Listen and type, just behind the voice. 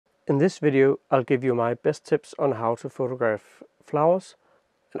In this video, I'll give you my best tips on how to photograph flowers.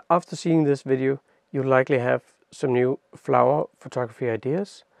 And after seeing this video, you'll likely have some new flower photography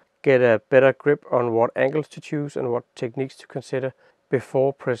ideas, get a better grip on what angles to choose and what techniques to consider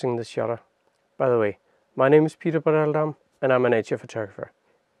before pressing the shutter. By the way, my name is Peter Baraldam and I'm a nature photographer.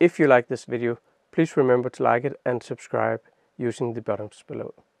 If you like this video, please remember to like it and subscribe using the buttons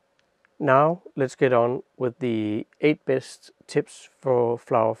below. Now let's get on with the 8 best tips for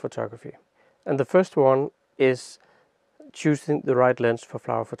flower photography. And the first one is choosing the right lens for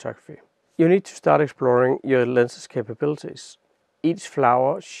flower photography. You need to start exploring your lens's capabilities. Each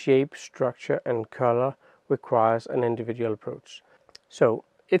flower shape, structure and color requires an individual approach. So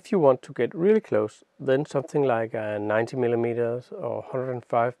if you want to get really close, then something like a 90mm or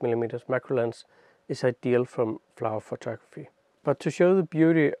 105mm macro lens is ideal for flower photography. But to show the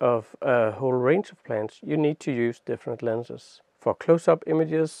beauty of a whole range of plants, you need to use different lenses. For close-up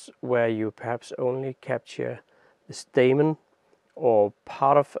images where you perhaps only capture the stamen or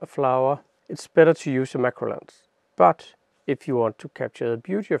part of a flower, it's better to use a macro lens. But if you want to capture the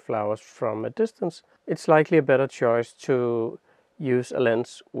beauty of flowers from a distance, it's likely a better choice to use a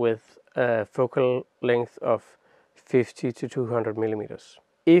lens with a focal length of 50 to 200mm.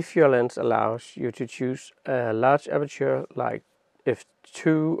 If your lens allows you to choose a large aperture like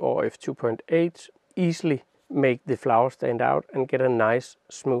f2 or f2.8, easily make the flower stand out and get a nice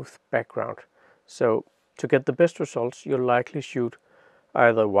smooth background. So to get the best results, you'll likely shoot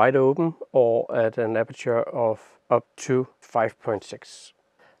either wide open or at an aperture of up to 5.6.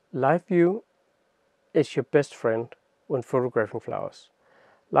 Live view is your best friend when photographing flowers.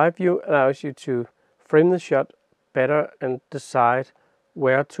 Live view allows you to frame the shot better and decide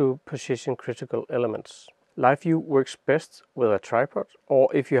where to position critical elements. Live view works best with a tripod or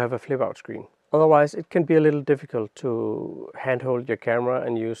if you have a flip out screen. Otherwise, it can be a little difficult to handhold your camera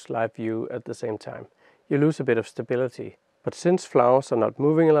and use live view at the same time. You lose a bit of stability. But since flowers are not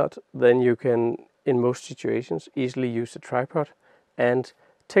moving a lot, then you can, in most situations, easily use a tripod and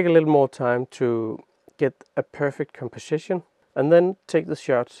take a little more time to get a perfect composition and then take the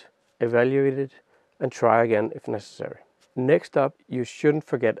shot, evaluate it and try again if necessary. Next up, you shouldn't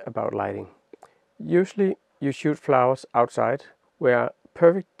forget about lighting. Usually you shoot flowers outside where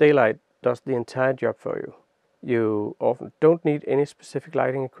perfect daylight does the entire job for you. You often don't need any specific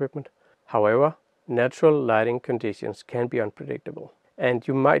lighting equipment. However, natural lighting conditions can be unpredictable and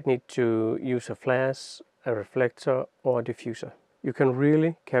you might need to use a flash, a reflector or a diffuser. You can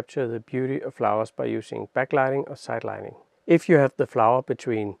really capture the beauty of flowers by using backlighting or side lighting. If you have the flower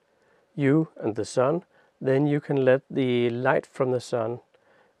between you and the sun, then you can let the light from the sun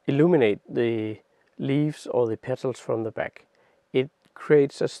illuminate the leaves or the petals from the back. It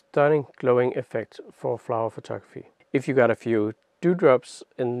creates a stunning glowing effect for flower photography. If you got a few dewdrops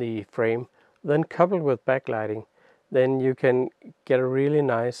in the frame, then coupled with backlighting, then you can get a really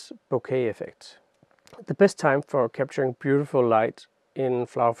nice bouquet effect. The best time for capturing beautiful light in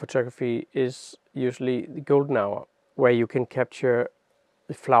flower photography is usually the golden hour, where you can capture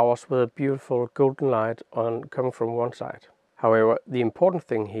the flowers with a beautiful golden light coming from one side. However, the important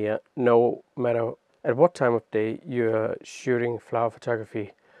thing here, no matter at what time of day you're shooting flower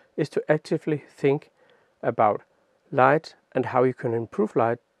photography, is to actively think about light and how you can improve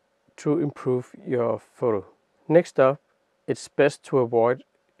light to improve your photo. Next up, it's best to avoid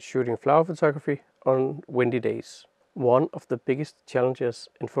shooting flower photography on windy days. One of the biggest challenges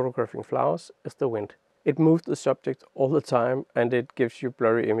in photographing flowers is the wind. It moves the subject all the time and it gives you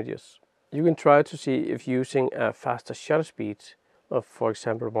blurry images. You can try to see if using a faster shutter speed of, for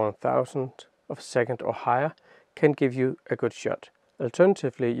example, 1,000 of a second or higher can give you a good shot.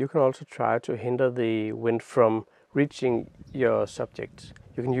 Alternatively, you can also try to hinder the wind from reaching your subject.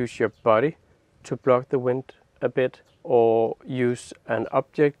 You can use your body to block the wind a bit or use an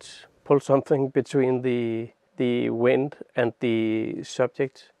object, pull something between the wind and the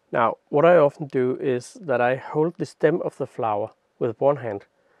subject. Now, what I often do is that I hold the stem of the flower with one hand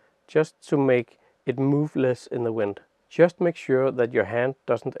just to make it move less in the wind. Just make sure that your hand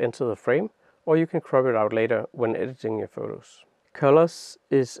doesn't enter the frame, or you can crop it out later when editing your photos. Colors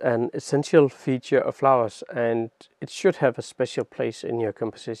is an essential feature of flowers and it should have a special place in your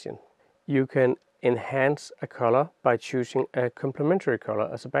composition. You can enhance a color by choosing a complementary color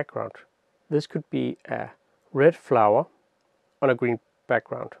as a background. This could be a red flower on a green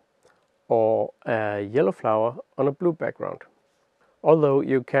background or a yellow flower on a blue background. Although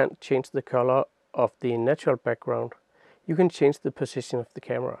you can't change the color of the natural background, you can change the position of the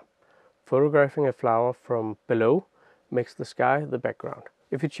camera. Photographing a flower from below makes the sky the background.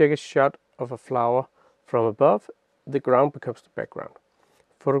 If you take a shot of a flower from above, the ground becomes the background.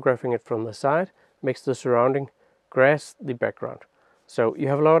 photographing it from the side makes the surrounding grass the background. So you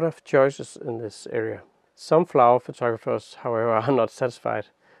have a lot of choices in this area. Some flower photographers, however, are not satisfied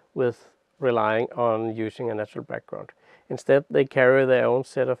with relying on using a natural background. Instead, they carry their own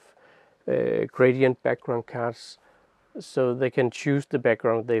set of gradient background cards, so they can choose the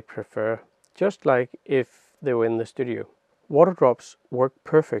background they prefer, just like if they were in the studio. Water drops work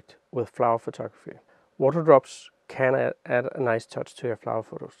perfect with flower photography. Water drops can add a nice touch to your flower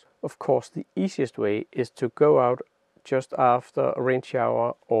photos. Of course, the easiest way is to go out just after a rain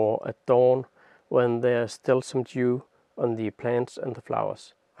shower or at dawn when there's still some dew on the plants and the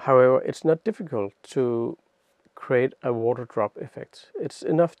flowers. However, it's not difficult to create a water drop effect. It's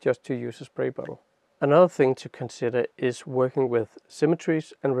enough just to use a spray bottle. Another thing to consider is working with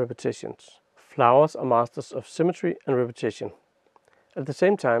symmetries and repetitions. Flowers are masters of symmetry and repetition. At the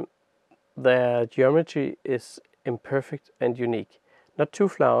same time, their geometry is imperfect and unique. Not two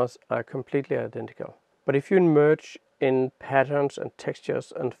flowers are completely identical. But if you merge in patterns and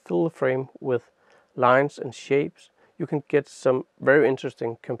textures and fill the frame with lines and shapes, you can get some very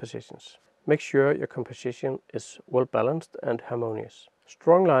interesting compositions. Make sure your composition is well balanced and harmonious.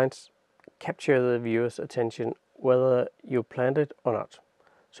 Strong lines capture the viewer's attention whether you planned it or not.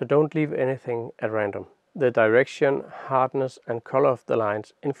 So don't leave anything at random. The direction, hardness and color of the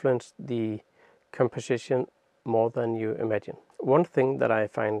lines influence the composition more than you imagine. One thing that I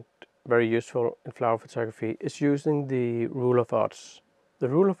find very useful in flower photography is using the rule of odds. The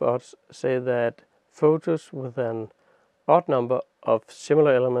rule of odds say that photos with an odd number of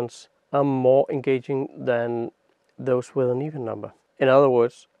similar elements are more engaging than those with an even number. In other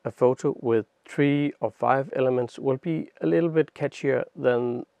words, a photo with 3 or 5 elements will be a little bit catchier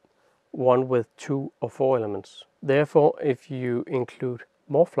than one with 2 or 4 elements. Therefore, if you include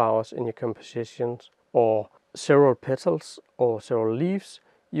more flowers in your compositions or several petals or several leaves,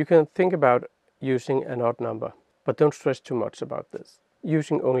 you can think about using an odd number. But don't stress too much about this.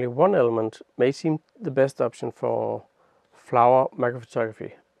 Using only one element may seem the best option for flower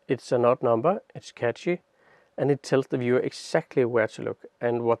microphotography. It's an odd number, it's catchy, and it tells the viewer exactly where to look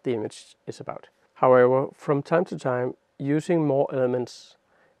and what the image is about. However, from time to time, using more elements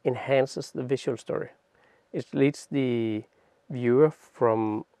enhances the visual story. It leads the viewer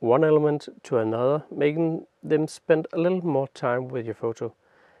from one element to another, making them spend a little more time with your photo,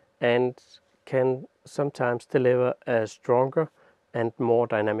 and can sometimes deliver a stronger and more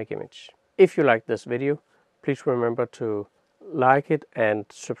dynamic image. If you like this video, please remember to like it and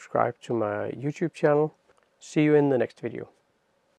subscribe to my YouTube channel. See you in the next video.